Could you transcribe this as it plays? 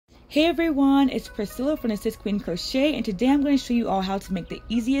Hey everyone, it's Priscilla from the Sis Queen Crochet, and today I'm going to show you all how to make the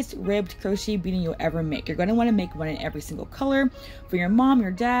easiest ribbed crochet beanie you'll ever make. You're going to want to make one in every single color for your mom,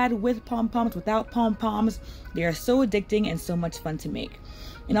 your dad, with pom-poms, without pom-poms. They are so addicting and so much fun to make.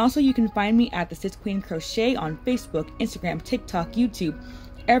 And also you can find me at the Sis Queen Crochet on Facebook, Instagram, TikTok, YouTube,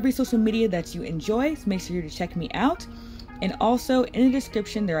 every social media that you enjoy, so make sure to check me out. And also in the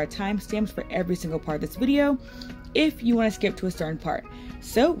description there are timestamps for every single part of this video if you want to skip to a certain part.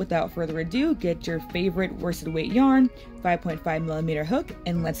 So without further ado, get your favorite worsted weight yarn, 5.5mm hook,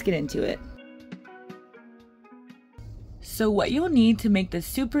 and let's get into it. So what you'll need to make this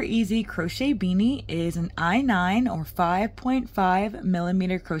super easy crochet beanie is an I9 or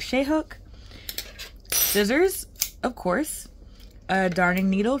 5.5mm crochet hook, scissors, of course, a darning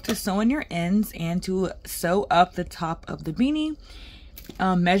needle to sew in your ends and to sew up the top of the beanie.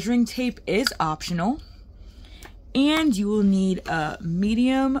 Measuring tape is optional. And you will need a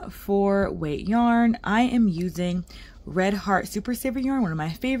medium 4 weight yarn. I am using Red Heart Super Saver yarn, one of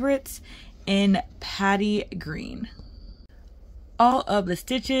my favorites, in Patty Green. All of the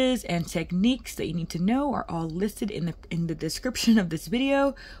stitches and techniques that you need to know are all listed in the description of this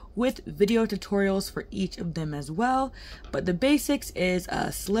video, with video tutorials for each of them as well. But the basics is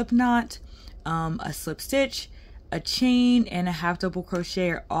a slip knot, a slip stitch, a chain, and a half double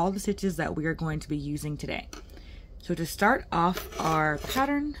crochet are all the stitches that we are going to be using today. So to start off our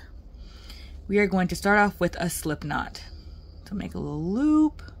pattern, we are going to start off with a slip knot. So make a little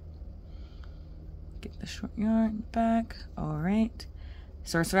loop, get the short yarn back. All right,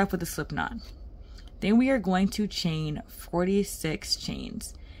 so I'll start off with a slip knot. Then we are going to chain 46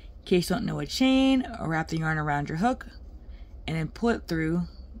 chains. In case you don't know a chain, wrap the yarn around your hook and then pull it through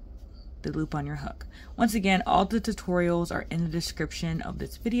the loop on your hook. Once again, all the tutorials are in the description of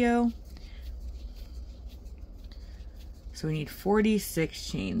this video. So we need 46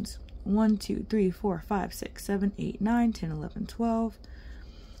 chains. 1, 2, 3, 4, 5, 6, 7, 8, 9, 10, 11, 12,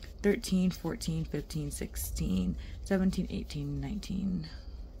 13, 14, 15, 16, 17, 18, 19,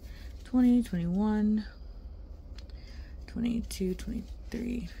 20, 21, 22, 23,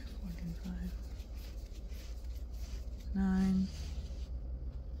 24, 25, 9,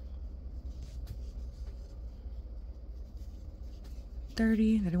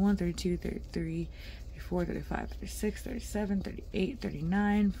 30, 31, 32, 33, 34, 35, 36, 37, 38,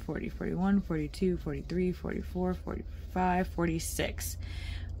 39, 40, 41, 42, 43, 44, 45, 46.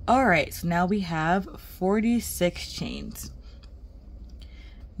 All right, so now we have 46 chains.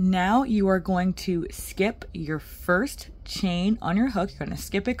 Now you are going to skip your first chain on your hook. You're going to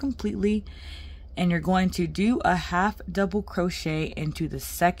skip it completely, and you're going to do a half double crochet into the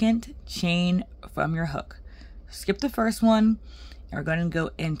second chain from your hook. Skip the first one. We're going to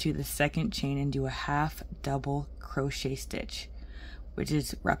go into the second chain and do a half double crochet stitch, which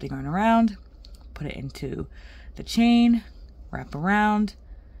is wrap the yarn around, put it into the chain, wrap around,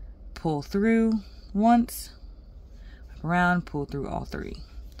 pull through once, wrap around, pull through all 3.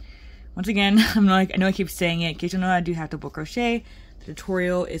 Once again, I know I keep saying it. In case you don't know how to do half double crochet, the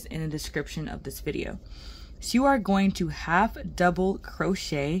tutorial is in the description of this video. So you are going to half double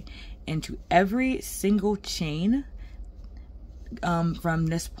crochet into every single chain from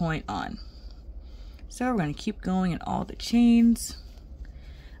this point on. So we're going to keep going in all the chains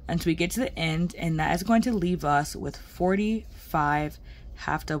until we get to the end, and that is going to leave us with 45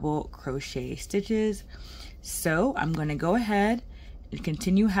 half double crochet stitches. So I'm going to go ahead and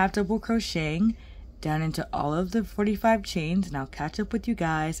continue half double crocheting down into all of the 45 chains, and I'll catch up with you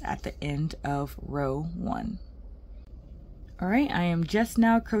guys at the end of row 1. Alright, I am just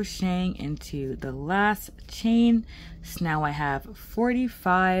now crocheting into the last chain. So now I have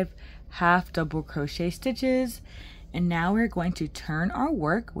 45 half double crochet stitches, and now we're going to turn our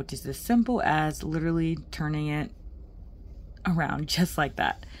work, which is as simple as literally turning it around just like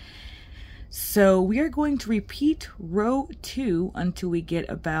that. So we are going to repeat row 2 until we get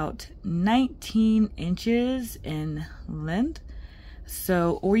about 19 inches in length.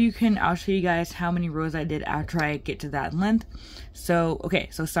 So, or you can, I'll show you guys how many rows I did after I get to that length. So, okay,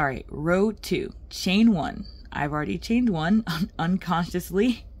 so sorry, row 2, chain 1. I've already chained 1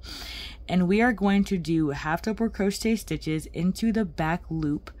 unconsciously. And we are going to do half double crochet stitches into the back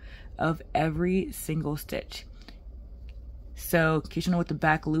loop of every single stitch. So, in case you know what the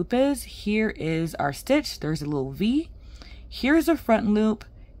back loop is, here is our stitch. There's a little V. Here's the front loop.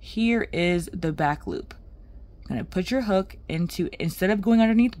 Here is the back loop. Going to put your hook into, instead of going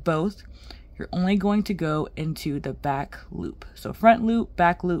underneath both, you're only going to go into the back loop. So front loop,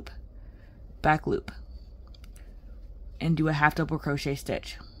 back loop, and do a half double crochet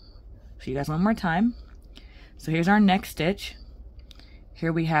stitch. So you guys one more time. So here's our next stitch.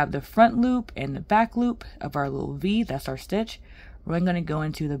 Here we have the front loop and the back loop of our little V. That's our stitch. We're going to go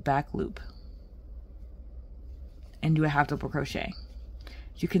into the back loop and do a half double crochet.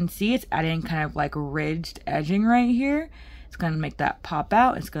 As you can see, it's adding kind of like ridged edging right here. It's going to make that pop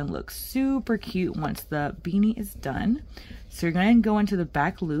out. It's going to look super cute once the beanie is done. So you're going to go into the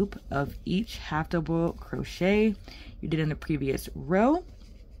back loop of each half double crochet you did in the previous row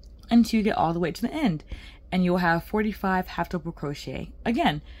until you get all the way to the end, and you'll have 45 half double crochet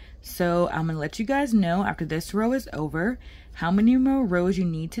again. So I'm going to let you guys know after this row is over how many more rows you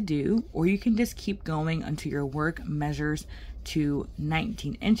need to do, or you can just keep going until your work measures to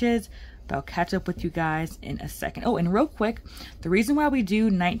 19 inches. But I'll catch up with you guys in a second. Oh, and real quick, the reason why we do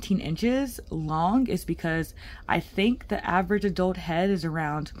 19 inches long is because I think the average adult head is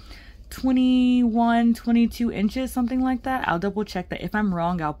around 21, 22 inches, something like that. I'll double check that. If I'm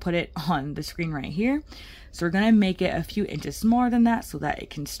wrong, I'll put it on the screen right here. So we're gonna make it a few inches smaller than that so that it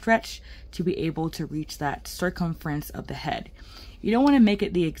can stretch to be able to reach that circumference of the head. You don't want to make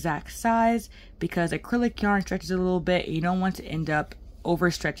it the exact size because acrylic yarn stretches a little bit. You don't want to end up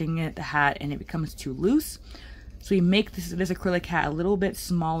overstretching it, the hat, and it becomes too loose. So you make this acrylic hat a little bit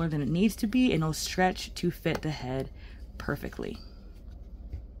smaller than it needs to be, and it'll stretch to fit the head perfectly.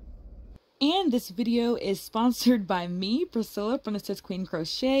 And this video is sponsored by me, Priscilla from the Sis Queen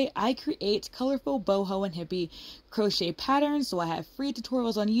Crochet. I create colorful boho and hippie crochet patterns, so I have free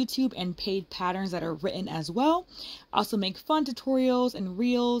tutorials on YouTube and paid patterns that are written as well. I also make fun tutorials and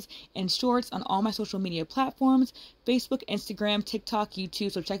reels and shorts on all my social media platforms: Facebook, Instagram, TikTok,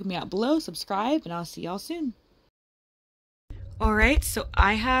 YouTube. So check me out below, subscribe, and I'll see y'all soon. Alright, so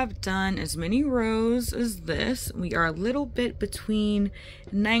I have done as many rows as this. We are a little bit between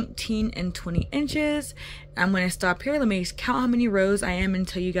 19 and 20 inches. I'm going to stop here. Let me count how many rows I am and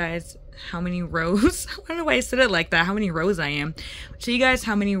tell you guys how many rows. I don't know why I said it like that, how many rows I am. Show you guys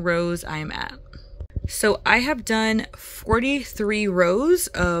how many rows I am at. So I have done 43 rows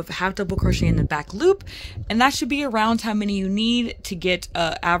of half double crochet in the back loop, and that should be around how many you need to get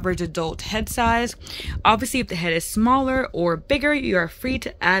an average adult head size. Obviously, if the head is smaller or bigger, you are free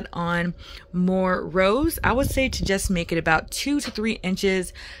to add on more rows. I would say to just make it about 2 to 3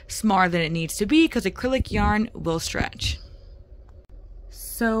 inches smaller than it needs to be because acrylic yarn will stretch.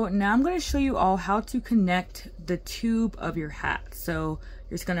 So now I'm going to show you all how to connect the tube of your hat. So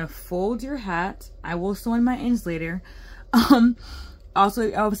you're just going to fold your hat. I will sew in my ends later.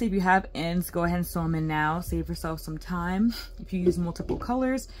 Also, obviously, if you have ends, go ahead and sew them in now. Save yourself some time if you use multiple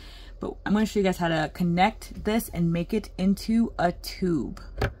colors. But I'm going to show you guys how to connect this and make it into a tube.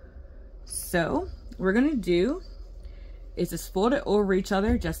 So what we're going to do is just fold it over each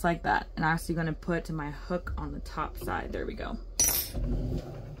other just like that. And I'm actually going to put my hook on the top side. There we go.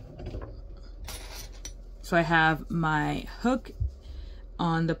 So I have my hook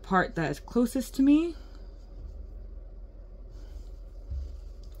on the part that is closest to me.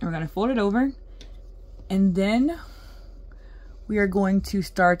 And we're going to fold it over. And then we are going to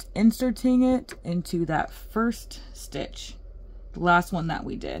start inserting it into that first stitch. The last one that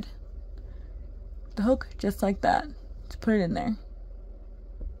we did. The hook just like that. To put it in there.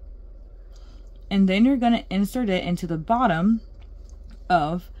 And then you're going to insert it into the bottom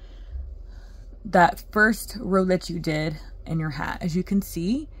of that first row that you did in your hat. As you can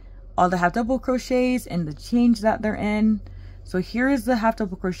see, all the half double crochets and the chains that they're in. So here is the half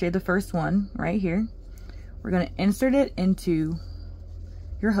double crochet, the first one right here. We're going to insert it into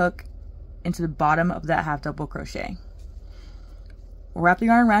your hook into the bottom of that half double crochet. Wrap the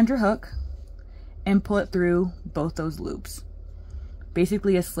yarn around your hook and pull it through both those loops.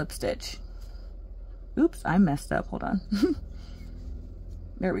 Basically a slip stitch. Oops, I messed up. Hold on.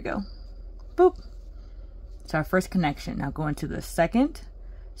 There we go. Boop. It's our first connection. Now go into the second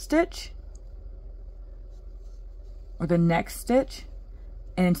stitch or the next stitch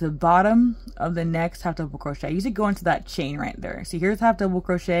and into the bottom of the next half double crochet. I usually go into that chain right there. See, here's half double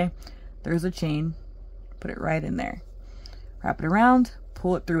crochet. There's a chain. Put it right in there. Wrap it around,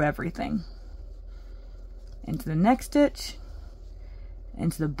 pull it through everything. Into the next stitch,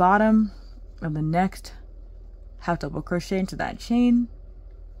 into the bottom of the next half double crochet into that chain.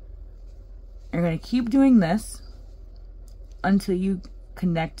 You're going to keep doing this until you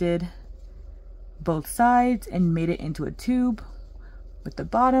connected both sides and made it into a tube with the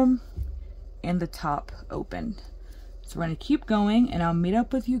bottom and the top open. So we're going to keep going, and I'll meet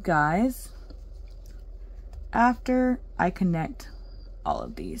up with you guys after I connect all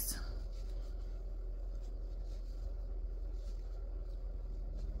of these.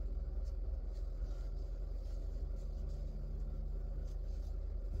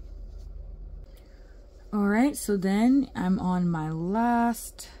 All right, so then I'm on my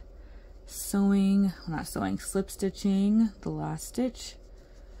last sewing, not sewing, slip stitching, the last stitch.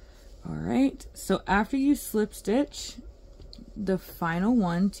 All right, so after you slip stitch the final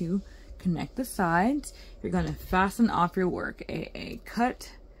one to connect the sides, you're going to fasten off your work.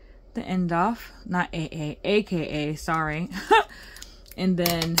 Cut the end off, not AKA, sorry. And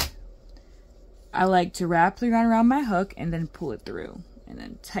then I like to wrap it around my hook and then pull it through and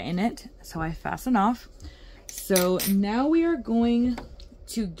then tighten it. That's how I fasten off. So now we are going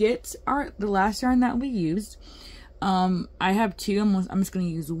to get the last yarn that we used. I have two. I'm just going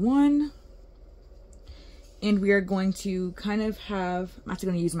to use one. And we are going to kind of have, I'm actually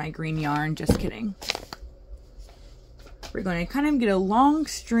going to use my green yarn, just kidding. We're going to kind of get a long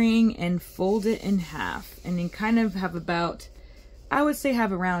string and fold it in half. And then kind of have about, I would say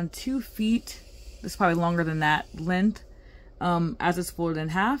have around 2 feet. This is probably longer than that length. As it's folded in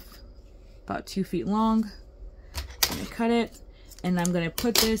half, about 2 feet long. I'm going to cut it. And I'm going to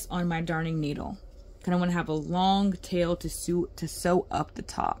put this on my darning needle. Kind of want to have a long tail to sew up the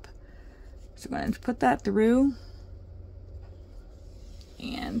top. So I'm going to put that through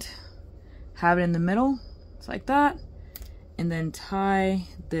and have it in the middle, just like that, and then tie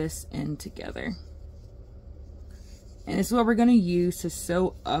this in together. And this is what we're going to use to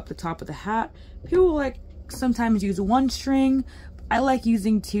sew up the top of the hat. People like sometimes use one string. I like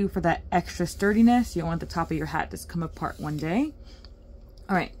using two for that extra sturdiness. You don't want the top of your hat to come apart one day.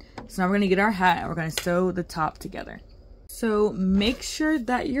 All right, so now we're going to get our hat and we're going to sew the top together. So make sure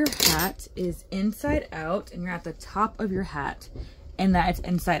that your hat is inside out and you're at the top of your hat and that it's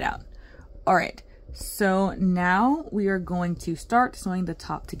inside out. All right, so now we are going to start sewing the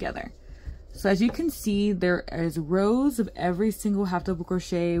top together. So as you can see, there is rows of every single half double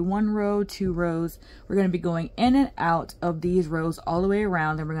crochet, 1 row, 2 rows. We're going to be going in and out of these rows all the way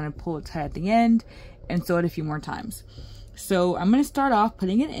around, and we're going to pull it tight at the end and sew it a few more times. So I'm going to start off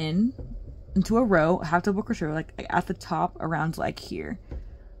putting it into a row, half double crochet, like at the top around like here.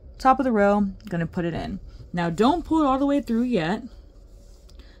 Top of the row, gonna put it in. Now don't pull it all the way through yet.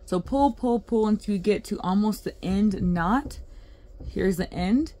 So pull, pull, pull until you get to almost the end knot. Here's the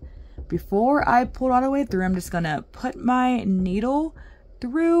end. Before I pull it all the way through, I'm just gonna put my needle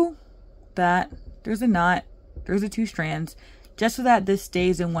through that. There's a knot, there's the 2 strands, just so that this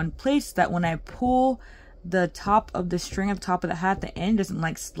stays in one place, so that when I pull the top of the string at the top of the hat, the end doesn't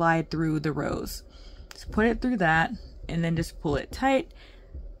like slide through the rows. Just put it through that and then just pull it tight.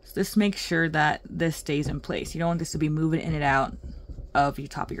 So just make sure that this stays in place. You don't want this to be moving in and out of your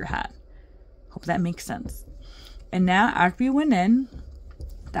top of your hat. Hope that makes sense. And now after you went in,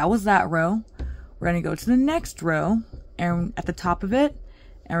 that was that row. We're going to go to the next row and at the top of it,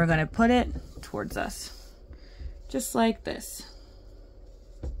 and we're going to put it towards us. Just like this.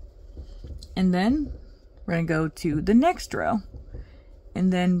 And then we're going to go to the next row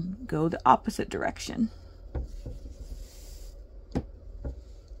and then go the opposite direction.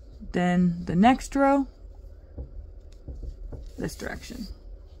 Then the next row, this direction.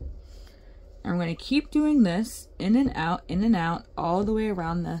 And we're going to keep doing this in and out, all the way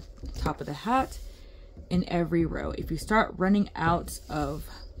around the top of the hat in every row. If you start running out of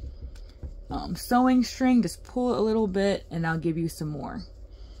sewing string, just pull a little bit and I'll give you some more.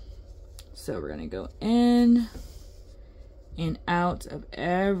 So we're going to go in and out of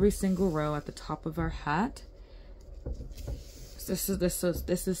every single row at the top of our hat. So this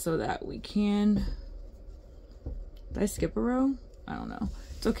is so that we can, did I skip a row? I don't know.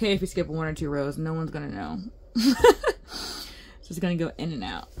 It's okay if you skip 1 or 2 rows. No one's going to know. So it's going to go in and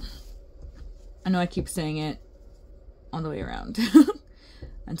out. I know I keep saying it on the way around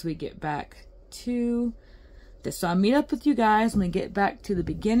until we get back to this. So I'll meet up with you guys when we get back to the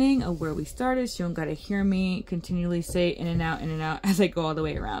beginning of where we started. So you don't got to hear me continually say in and out as I go all the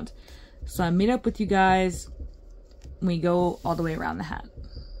way around. So I'll meet up with you guys when we go all the way around the hat.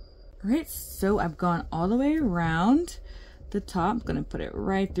 All right, so I've gone all the way around the top. I'm gonna put it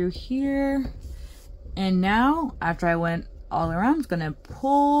right through here. And now, after I went all around, I'm just gonna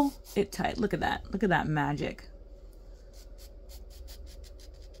pull it tight. Look at that. Look at that magic.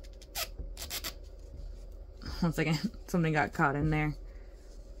 One second, something got caught in there.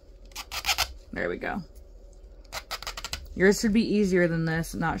 There we go. Yours should be easier than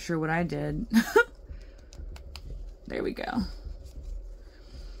this. Not sure what I did. There we go.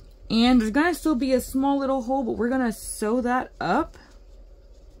 And there's gonna still be a small little hole, but we're gonna sew that up.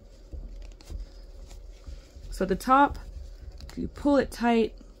 So at the top, you pull it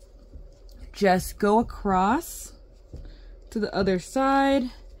tight, just go across to the other side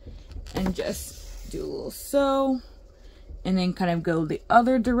and just do a little sew and then kind of go the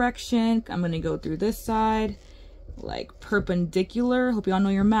other direction. I'm going to go through this side, like perpendicular. Hope you all know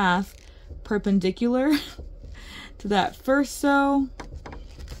your math. Perpendicular to that first sew,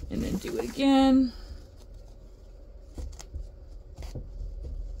 and then do it again.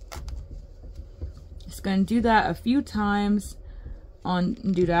 Just going to do that a few times on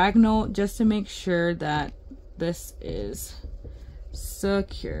diagonal just to make sure that this is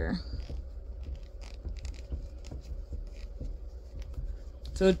secure.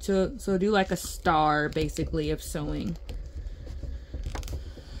 So do like a star basically of sewing.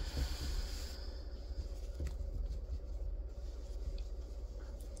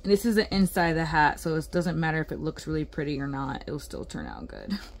 And this is the inside of the hat, so it doesn't matter if it looks really pretty or not, it'll still turn out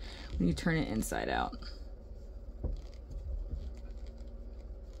good when you turn it inside out.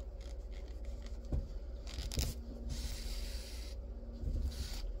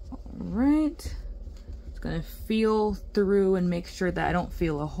 Alright. Gonna feel through and make sure that I don't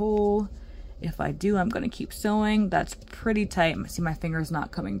feel a hole. If I do, I'm gonna keep sewing. That's pretty tight. See, my finger's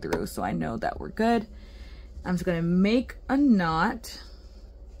not coming through, so I know that we're good. I'm just gonna make a knot,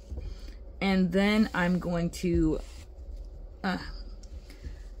 and then I'm going to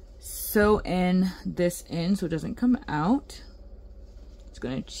sew in this end so it doesn't come out. Just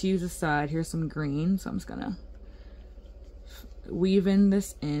gonna choose a side. Here's some green, so I'm just gonna weave in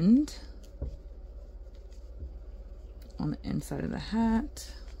this end on the inside of the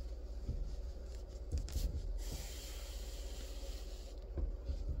hat.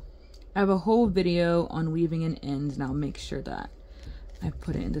 I have a whole video on weaving in ends, and I'll make sure that I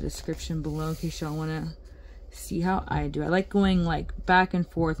put it in the description below in case y'all want to see how I do. I like going like back and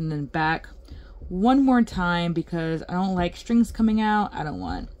forth and then back one more time because I don't like strings coming out. I don't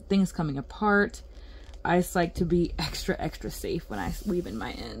want things coming apart. I just like to be extra safe when I weave in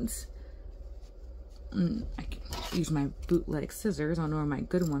my ends. I can use my bootleg scissors. I don't know where my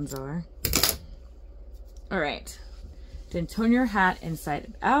good ones are. Alright. Then turn your hat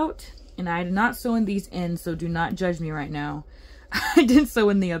inside out. And I did not sew in these ends, so do not judge me right now. I didn't sew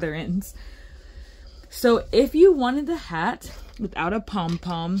in the other ends. So if you wanted the hat without a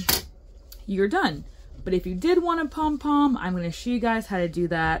pom-pom, you're done. But if you did want a pom-pom, I'm going to show you guys how to do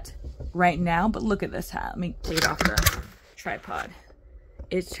that right now. But look at this hat. Let me take it off the tripod.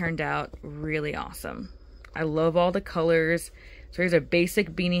 It turned out really awesome. I love all the colors. So here's a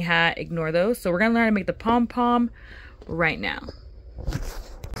basic beanie hat. Ignore those. So we're going to learn how to make the pom-pom right now.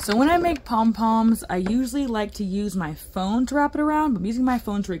 So when I make pom-poms, I usually like to use my phone to wrap it around, but I'm using my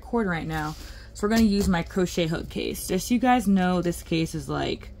phone to record right now. So we're going to use my crochet hook case. Just so you guys know, this case is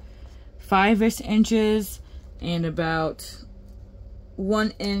like 5-ish inches and about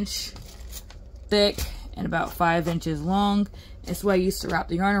 1 inch thick and about 5 inches long. It's what I used to wrap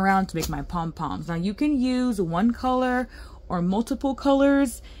the yarn around to make my pom-poms. Now you can use one color or multiple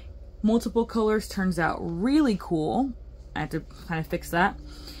colors. Multiple colors turns out really cool. I have to kind of fix that.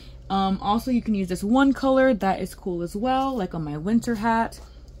 Also, you can use this one color. That is cool as well, like on my winter hat.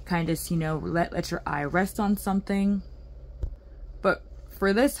 Kind of, you know, let your eye rest on something. But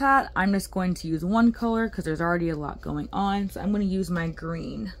for this hat, I'm just going to use one color because there's already a lot going on. So I'm going to use my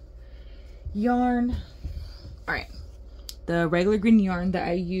green yarn. All right. The regular green yarn that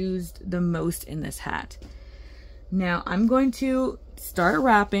I used the most in this hat. Now I'm going to start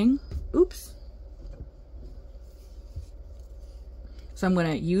wrapping. Oops. So I'm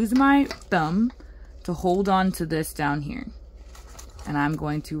going to use my thumb to hold on to this down here. And I'm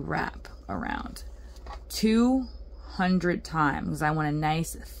going to wrap around 200 times. I want a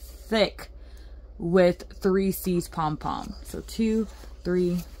nice thick with 3 C's pom-pom. So 2,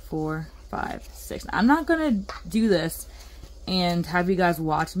 3, 4, 5, 6. I'm not going to do this and have you guys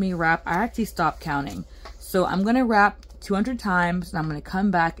watch me wrap. I actually stopped counting. So I'm going to wrap 200 times and I'm going to come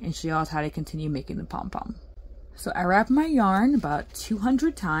back and show y'all how to continue making the pom-pom. So I wrapped my yarn about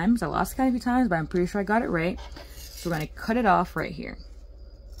 200 times. I lost count a few times, but I'm pretty sure I got it right. So we're going to cut it off right here,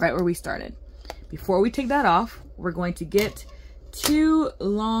 right where we started. Before we take that off, we're going to get 2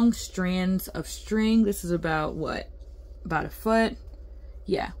 long strands of string. This is about what? About a foot?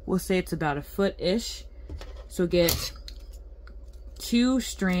 Yeah, we'll say it's about a foot-ish. So get 2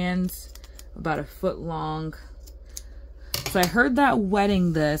 strands about a foot long. So I heard that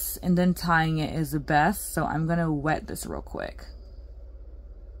wetting this and then tying it is the best. So I'm going to wet this real quick.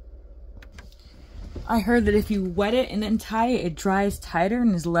 I heard that if you wet it and then tie it, it dries tighter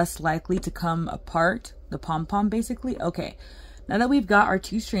and is less likely to come apart. The pom-pom basically. Okay, now that we've got our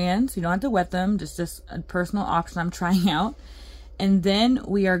 2 strands, you don't have to wet them. Just a personal option I'm trying out. And then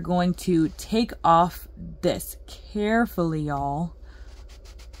we are going to take off this carefully, y'all.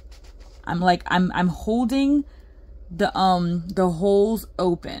 I'm holding the holes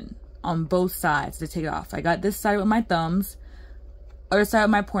open on both sides to take it off. I got this side with my thumbs, other side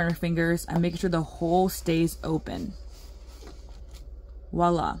with my pointer fingers. I'm making sure the hole stays open.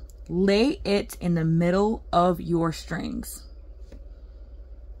 Voila. Lay it in the middle of your strings.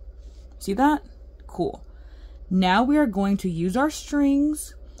 See that? Cool. Now we are going to use our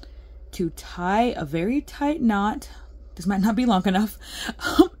strings to tie a very tight knot. This might not be long enough.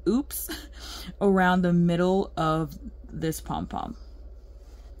 Oops. Around the middle of this pom-pom.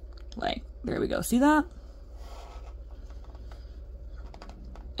 Like, there we go. See that?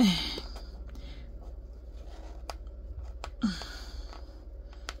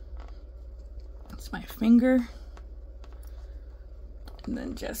 It's my finger. And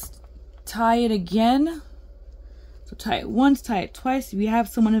then just tie it again. So tie it once, tie it twice. If you have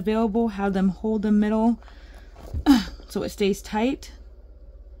someone available, have them hold the middle so it stays tight.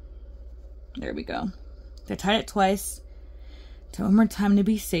 There we go. I tied it twice. Tie one more time to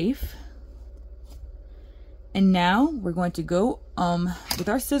be safe. And now we're going to go with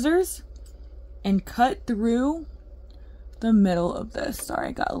our scissors and cut through the middle of this.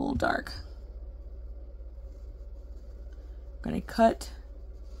 Sorry, it got a little dark. I'm gonna cut.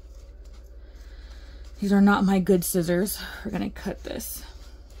 These are not my good scissors. We're gonna cut this.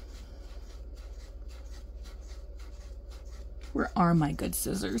 Where are my good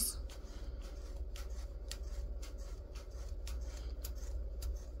scissors?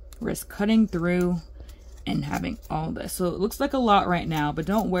 We're just cutting through and having all this. So it looks like a lot right now, but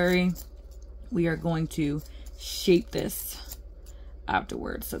don't worry. We are going to shape this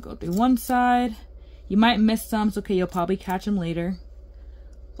afterwards. So go through one side. You might miss some. It's okay. You'll probably catch them later.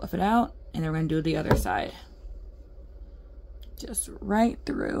 Fluff it out. And then we're going to do the other side. Just right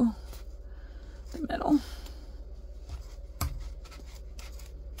through the middle.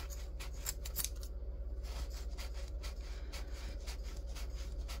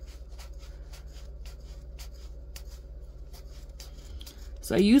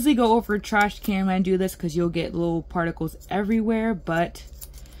 So I usually go over a trash can when I do this because you'll get little particles everywhere, but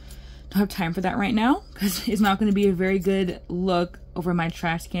don't have time for that right now because it's not going to be a very good look over my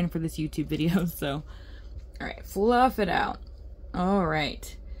trash can for this YouTube video. So, all right, fluff it out. All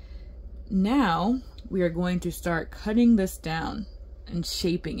right. Now we are going to start cutting this down and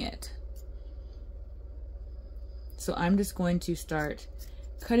shaping it. So I'm just going to start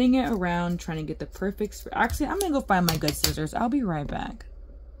cutting it around, trying to get the perfect. Actually, I'm going to go find my good scissors. I'll be right back.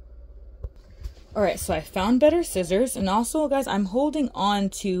 All right, so I found better scissors, and also, guys, I'm holding on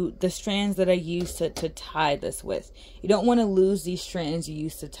to the strands that I used to tie this with. You don't want to lose these strands you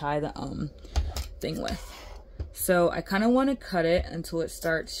used to tie the thing with. So I kind of want to cut it until it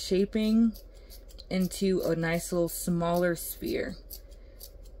starts shaping into a nice little smaller sphere.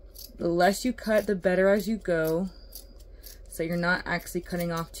 The less you cut, the better as you go. So you're not actually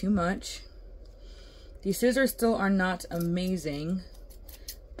cutting off too much. These scissors still are not amazing,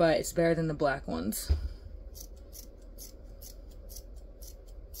 but it's better than the black ones.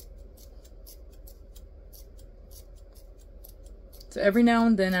 So every now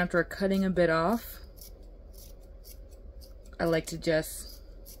and then, after cutting a bit off, I like to just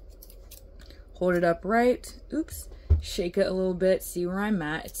hold it upright. Oops. Shake it a little bit, see where I'm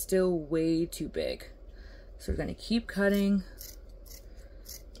at. It's still way too big. So we're gonna keep cutting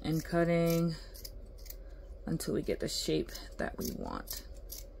and cutting until we get the shape that we want.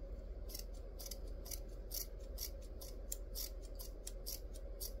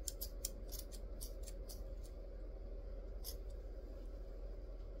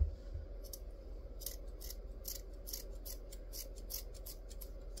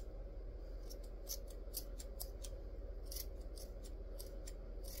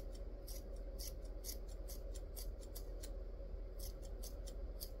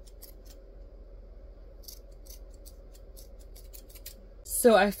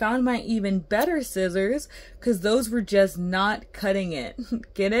 So I found my even better scissors because those were just not cutting it.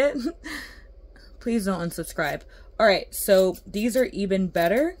 Get it? Please don't unsubscribe. All right, so these are even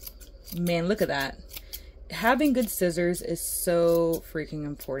better. Man, look at that. Having good scissors is so freaking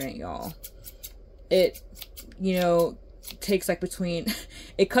important, y'all. It, you know, takes like between,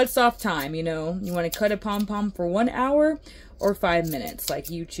 it cuts off time, you know. You want to cut a pom-pom for 1 hour or 5 minutes,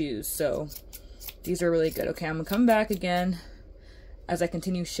 like you choose. So these are really good. Okay, I'm gonna come back again as I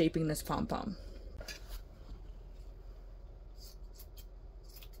continue shaping this pom-pom.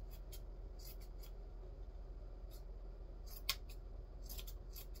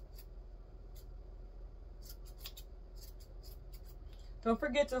 Don't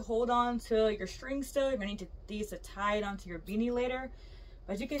forget to hold on to your string still. You're gonna need these to tie it onto your beanie later.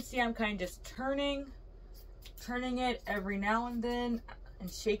 But as you can see, I'm kind of just turning turning it every now and then and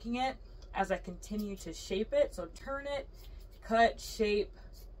shaking it as I continue to shape it. So turn it, cut, shape,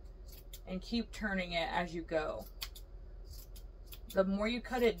 and keep turning it as you go. The more you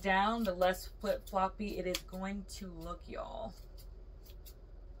cut it down, the less flip-floppy it is going to look, y'all.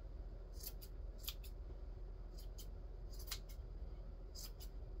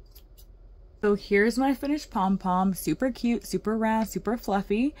 So here's my finished pom pom. Super cute, super round, super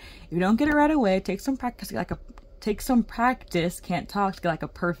fluffy. If you don't get it right away, take some practice. Can't talk, to get like a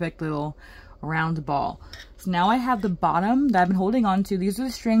perfect little round ball. So now I have the bottom that I've been holding on to. These are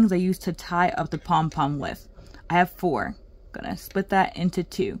the strings I used to tie up the pom pom with. I have 4. Gonna split that into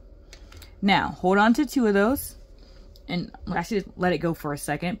 2. Now hold on to 2 of those, and actually just let it go for a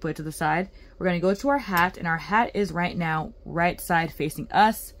second. Put it to the side. We're gonna go to our hat, and our hat is right now right side facing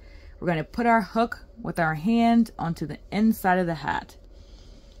us. We're gonna put our hook with our hand onto the inside of the hat.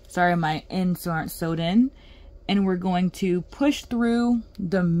 Sorry, my ends aren't sewed in. And we're going to push through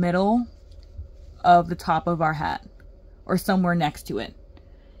the middle of the top of our hat, or somewhere next to it.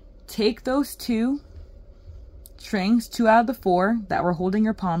 Take those 2 strings, 2 out of the 4 that were holding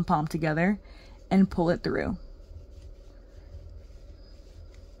your pom pom together, and pull it through.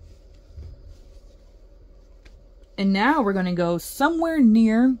 And now we're going to go somewhere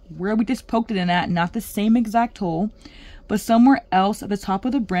near where we just poked it in at, not the same exact hole, but somewhere else at the top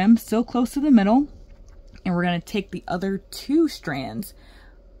of the brim, still close to the middle. And we're going to take the other 2 strands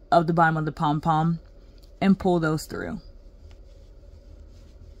of the bottom of the pom pom and pull those through.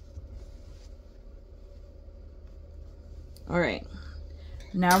 All right,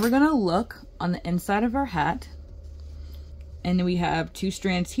 now we're gonna look on the inside of our hat, and then we have 2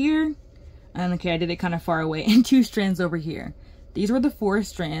 strands here, and okay, I did it kind of far away, and 2 strands over here. These were the 4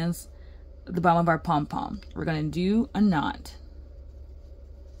 strands at the bottom of our pom pom. We're gonna do a knot.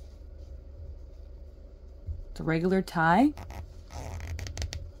 It's a regular tie,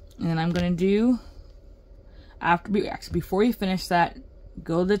 and then I'm gonna do, before you finish that,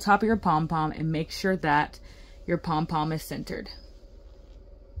 go to the top of your pom pom and make sure that your pom pom is centered.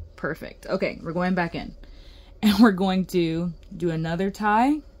 Perfect. Okay, we're going back in, and we're going to do another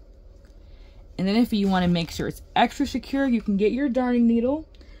tie. And then if you want to make sure it's extra secure, you can get your darning needle.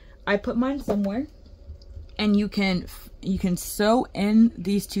 I put mine somewhere, and you can sew in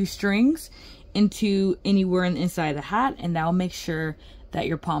these 2 strings into anywhere in the inside of the hat, and that will make sure that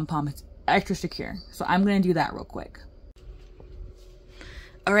your pom pom is extra secure. So I'm going to do that real quick.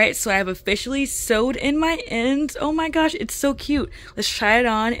 All right, so I have officially sewed in my ends. Oh my gosh, it's so cute. Let's try it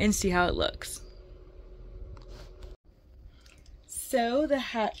on and see how it looks. So the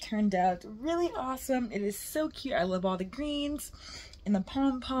hat turned out really awesome. It is so cute. I love all the greens and the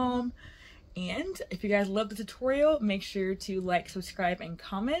pom pom. And if you guys love the tutorial, make sure to like, subscribe, and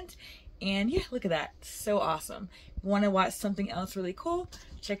comment. And yeah, look at that, so awesome. Want to watch something else really cool?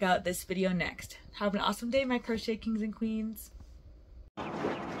 Check out this video next. Have an awesome day, my crochet kings and queens.